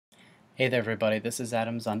Hey there everybody, this is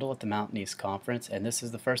Adam Zundel at the Mountain East Conference, and this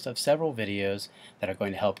is the first of several videos that are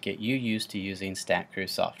going to help get you used to using StatCrew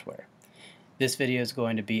software. This video is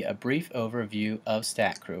going to be a brief overview of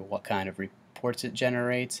StatCrew, what kind of reports it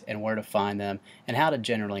generates and where to find them, and how to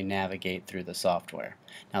generally navigate through the software.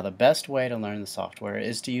 Now the best way to learn the software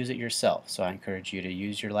is to use it yourself, so I encourage you to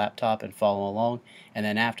use your laptop and follow along, and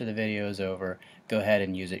then after the video is over, go ahead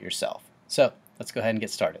and use it yourself. So let's go ahead and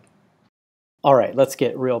get started. All right, let's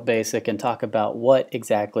get real basic and talk about what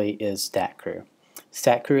exactly is StatCrew.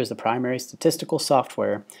 StatCrew is the primary statistical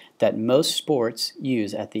software that most sports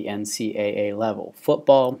use at the NCAA level.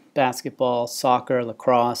 Football, basketball, soccer,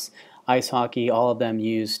 lacrosse, ice hockey, all of them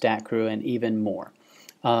use StatCrew and even more.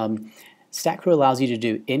 StatCrew allows you to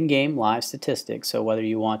do in-game live statistics, so whether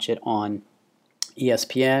you watch it on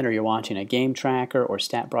ESPN or you're watching a game tracker or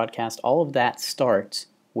stat broadcast, all of that starts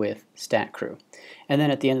with StatCrew. And then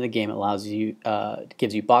at the end of the game, it allows you,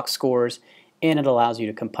 gives you box scores, and it allows you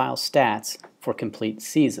to compile stats for complete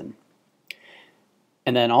season.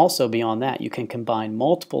 And then also beyond that, you can combine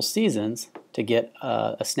multiple seasons to get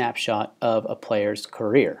a snapshot of a player's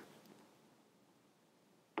career.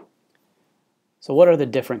 So what are the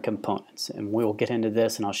different components? And we will get into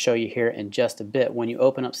this, and I'll show you here in just a bit. When you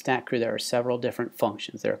open up StatCrew, there are several different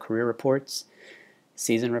functions. There are career reports,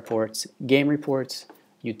 season reports, game reports,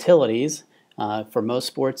 utilities. For most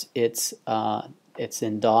sports, it's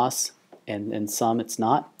in DOS, and in some it's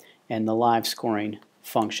not. And the live scoring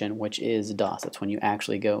function, which is DOS. That's when you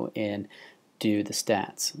actually go in, do the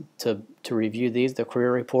stats. To review these, the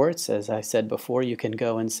career reports, as I said before, you can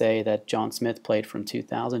go and say that John Smith played from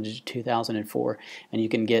 2000 to 2004, and you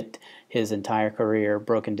can get his entire career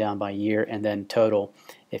broken down by year and then total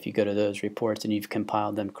if you go to those reports and you've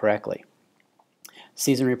compiled them correctly.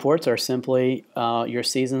 Season reports are simply your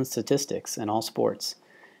season statistics in all sports.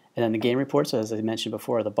 And then the game reports, as I mentioned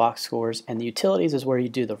before, are the box scores. And the utilities is where you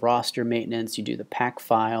do the roster maintenance, you do the pack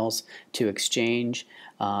files to exchange,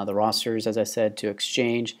 the rosters, as I said, to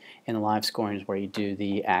exchange, and the live scoring is where you do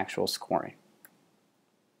the actual scoring.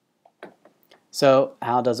 So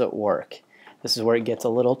how does it work? This is where it gets a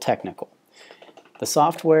little technical. The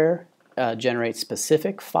software generates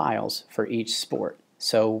specific files for each sport.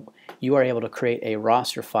 So you are able to create a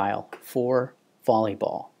roster file for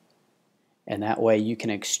volleyball. And that way you can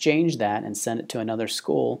exchange that and send it to another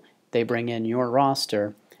school. They bring in your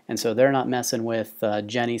roster, and so they're not messing with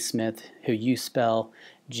Jenny Smith, who you spell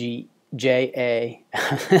J-A,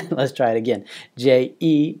 let's try it again,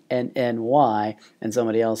 J-E-N-N-Y, and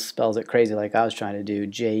somebody else spells it crazy like I was trying to do,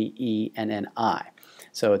 J-E-N-N-I.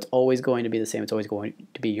 So it's always going to be the same. It's always going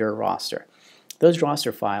to be your roster. Those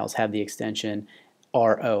roster files have the extension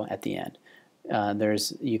RO at the end.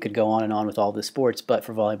 You could go on and on with all the sports, but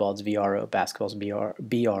for volleyball it's VRO, basketball's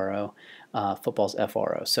BRO, football's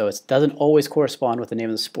FRO. So it doesn't always correspond with the name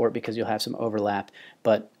of the sport because you'll have some overlap,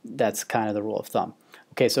 but that's kind of the rule of thumb.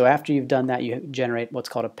 Okay, so after you've done that, you generate what's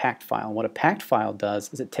called a packed file. And what a packed file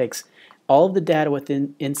does is it takes all of the data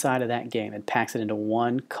inside of that game and packs it into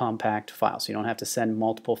one compact file. So you don't have to send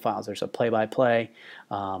multiple files. There's a play-by-play,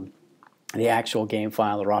 the actual game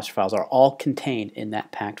file, the roster files are all contained in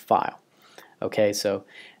that packed file. Okay, so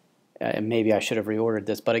maybe I should have reordered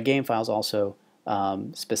this, but a game file is also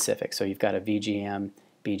specific. So you've got a VGM,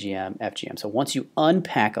 BGM, FGM. So once you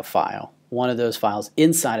unpack a file, one of those files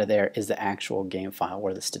inside of there is the actual game file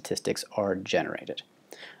where the statistics are generated.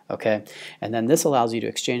 Okay, and then this allows you to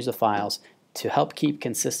exchange the files to help keep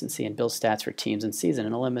consistency and build stats for teams and season,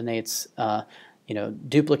 and eliminates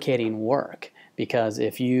duplicating work. Because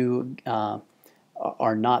if you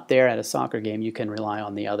are not there at a soccer game, you can rely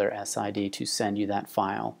on the other SID to send you that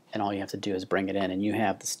file, and all you have to do is bring it in, and you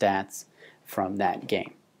have the stats from that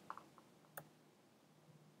game.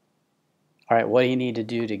 All right, what do you need to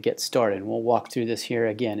do to get started? And we'll walk through this here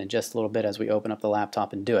again in just a little bit as we open up the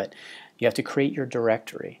laptop and do it. You have to create your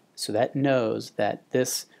directory, so that knows that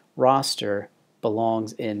this roster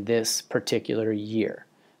belongs in this particular year.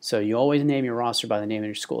 So you always name your roster by the name of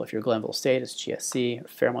your school. If you're Glenville State, it's GSC, or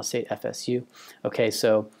Fairmont State, FSU. Okay,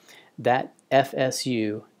 so that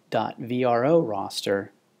FSU.VRO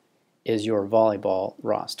roster is your volleyball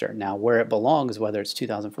roster. Now where it belongs, whether it's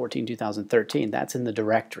 2014, 2013, that's in the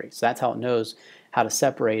directory. So that's how it knows how to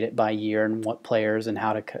separate it by year and what players and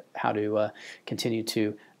how to continue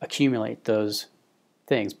to accumulate those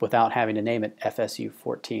things without having to name it FSU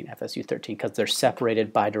 14, FSU 13, because they're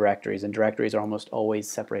separated by directories, and directories are almost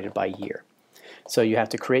always separated by year. So you have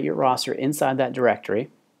to create your roster inside that directory,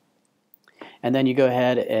 and then you go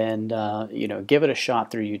ahead and give it a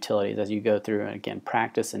shot through utilities as you go through, and again,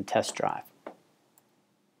 practice and test drive.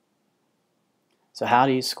 So how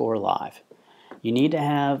do you score live? You need to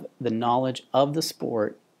have the knowledge of the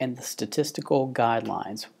sport and the statistical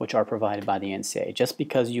guidelines which are provided by the NCAA. Just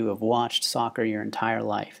because you have watched soccer your entire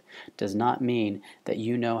life does not mean that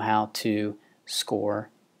you know how to score,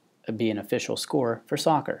 be an official scorer for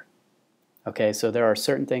soccer. Okay, so there are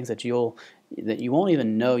certain things that you won't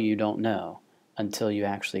even know you don't know until you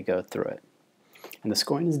actually go through it. And the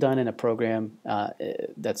scoring is done in a program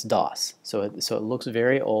that's DOS, so it looks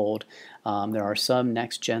very old. There are some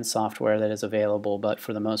next-gen software that is available, but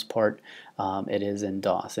for the most part, it is in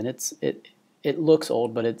DOS, and it looks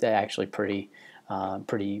old, but it's actually pretty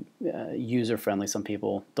user-friendly. Some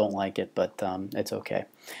people don't like it, but it's okay.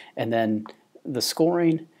 And then the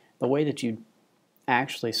scoring, the way that you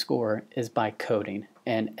actually score is by coding,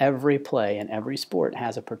 and every play in every sport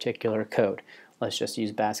has a particular code. Let's just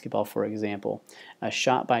use basketball for example. A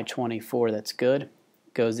shot by 24 that's good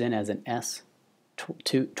goes in as an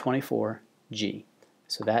S24G.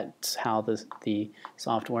 So that's how the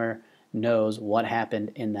software knows what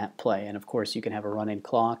happened in that play. And of course you can have a running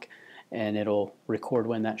clock and it'll record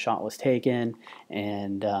when that shot was taken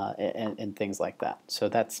and things like that. So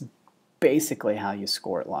that's basically how you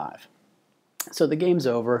score it live. So the game's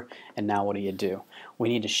over, and now what do? We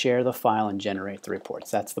need to share the file and generate the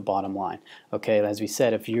reports. That's the bottom line. Okay, as we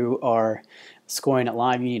said, if you are scoring it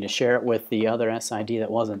live, you need to share it with the other SID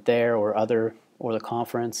that wasn't there or the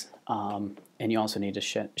conference, and you also need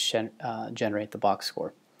to generate the box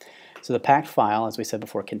score. So the packed file, as we said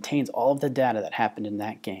before, contains all of the data that happened in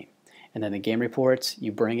that game. And then the game reports,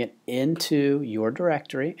 you bring it into your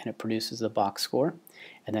directory, and it produces the box score.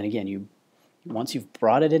 And then again, once you've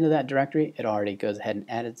brought it into that directory, it already goes ahead and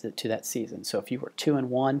adds it to that season. So if you were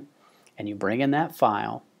 2-1 and you bring in that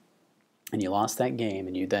file and you lost that game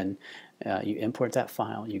and you then you import that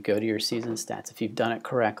file, you go to your season stats. If you've done it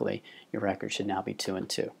correctly, your record should now be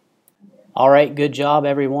 2-2. All right, good job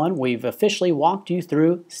everyone. We've officially walked you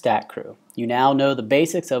through StatCrew. You now know the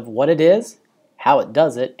basics of what it is, how it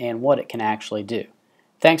does it, and what it can actually do.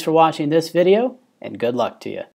 Thanks for watching this video, and good luck to you.